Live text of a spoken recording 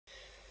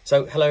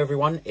So hello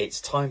everyone,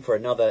 it's time for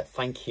another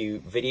thank you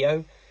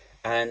video,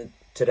 and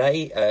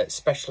today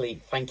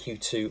especially thank you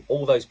to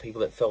all those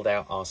people that filled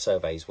out our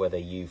surveys, whether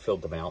you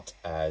filled them out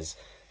as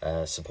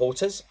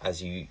supporters,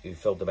 as you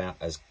filled them out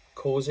as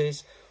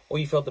causes, or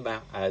you filled them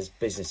out as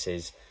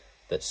businesses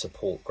that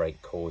support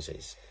great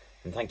causes.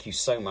 And thank you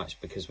so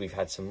much, because we've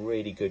had some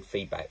really good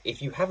feedback.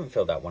 If you haven't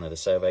filled out one of the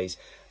surveys,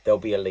 there'll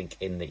be a link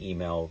in the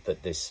email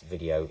that this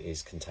video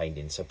is contained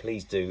in, so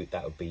please do.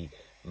 That would be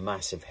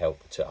massive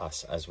help to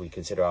us as we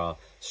consider our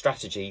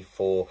strategy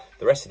for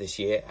the rest of this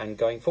year and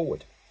going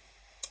forward.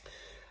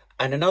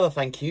 And another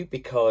thank you,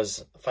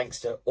 because thanks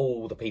to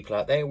all the people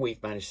out there,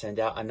 we've managed to send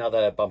out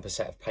another bumper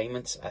set of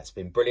payments. That's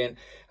been brilliant.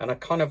 And I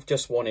kind of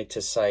just wanted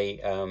to say,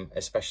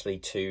 especially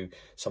to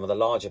some of the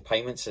larger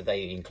payments, that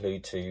they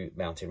include to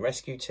mountain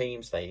rescue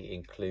teams, they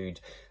include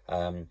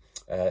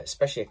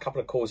especially a couple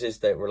of causes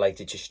that are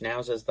related to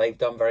schnauzers. They've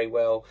done very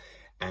well.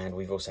 And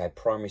we've also had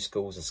primary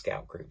schools and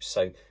scout groups.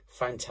 So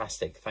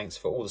fantastic. Thanks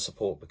for all the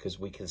support, because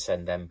we can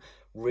send them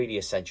really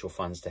essential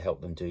funds to help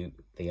them do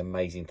the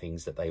amazing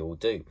things that they all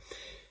do.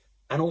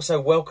 And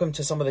also welcome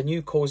to some of the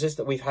new causes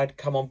that we've had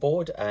come on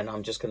board. And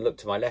I'm just going to look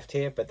to my left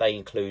here, but they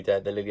include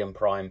the Lilium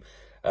Prime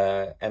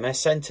MS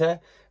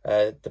Centre,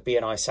 the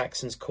BNI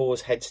Saxons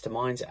cause, Heads to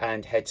Minds,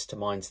 and Heads to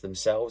Minds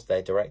themselves,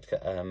 their direct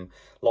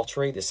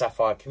lottery, the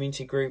Sapphire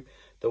Community Group,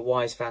 the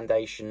Wise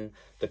Foundation,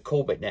 the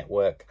Corbett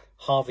Network,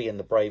 Harvey and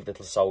the Brave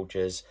Little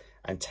Soldiers,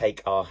 and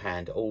Take Our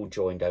Hand, all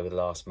joined over the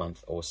last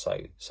month or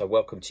so. So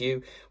welcome to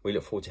you. We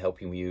look forward to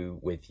helping you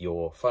with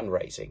your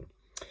fundraising.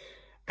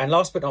 And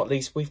last but not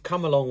least, we've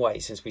come a long way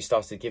since we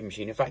started the Giving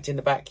Machine. In fact, in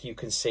the back, you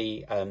can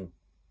see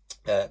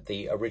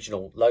the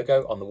original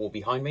logo on the wall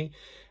behind me.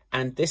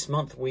 And this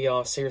month, we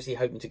are seriously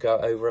hoping to go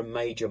over a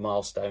major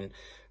milestone,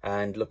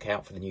 and look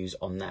out for the news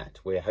on that.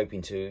 We're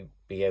hoping to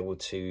be able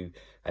to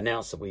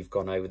announce that we've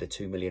gone over the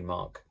 2 million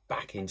mark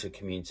back into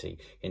community,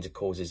 into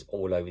causes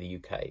all over the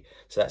UK.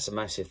 So that's a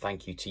massive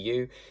thank you to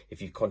you.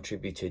 If you've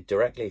contributed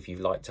directly, if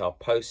you've liked our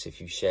posts, if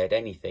you've shared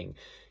anything,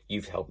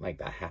 you've helped make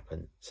that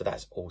happen. So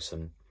that's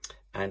awesome.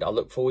 And I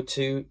look forward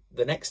to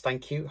the next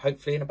thank you,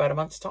 hopefully in about a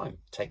month's time.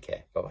 Take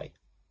care. Bye-bye.